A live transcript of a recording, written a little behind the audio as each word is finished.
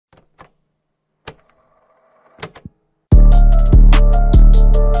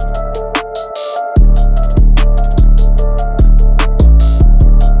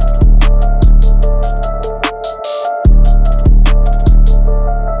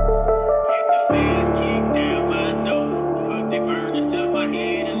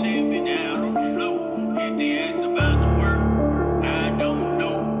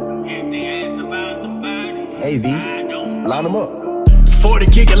Line them up. 40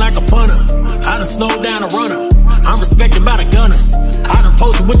 kicking like a punter. I done slowed down a runner. I'm respected by the gunners. I done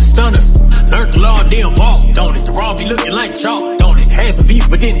posted with the stunners. Learned the law, then walked on it. The raw be looking like chalk on it. Had some beef,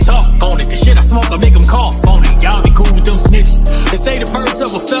 but didn't talk on it. The shit I smoke, I make them cough on it. Y'all be cool with them snitches. They say the birds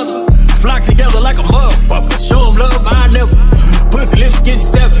of a feather flock together like a motherfucker. Show them love, I never. Pussy lips getting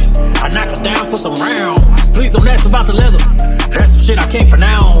seven. I knock them down for some rounds. Please don't ask about the leather. That's some shit I can't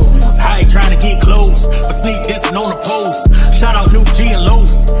pronounce. I ain't trying to get close, but sneak dissing on the post. Shout out New G and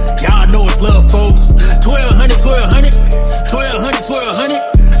Los. Y'all know it's love, folks. 1200, 1200, 1200,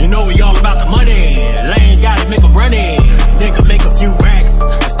 1200. You know we all about the money. Lane got it, make them run it. Nigga make a few racks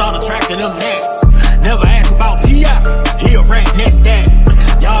and start attracting them next. Never ask about P.I. He a rank next that.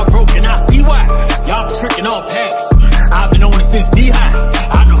 Y'all broke and I see why. Y'all be tricking all packs. I've been on it since knee-high.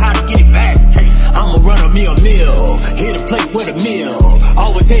 I know how to get it back. Hey, I'ma run a meal. Hit a plate with a meal.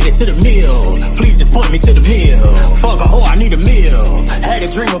 Always headed to the meal. Please just point me to the meal. Fuck a hoe, I need a meal. Had a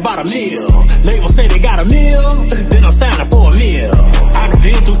dream about a meal. Label say they got a meal. Then I'm signing for a meal. I done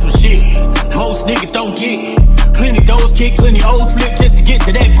been through some shit most niggas don't get. Plenty doors kick, plenty O's flip just to get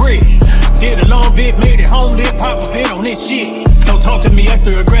to that bread. Did a long bit, made it home, lit, proper bit on this shit. Don't talk to me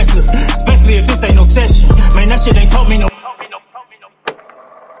extra aggressive, especially if this ain't no session. Man, that shit ain't taught me no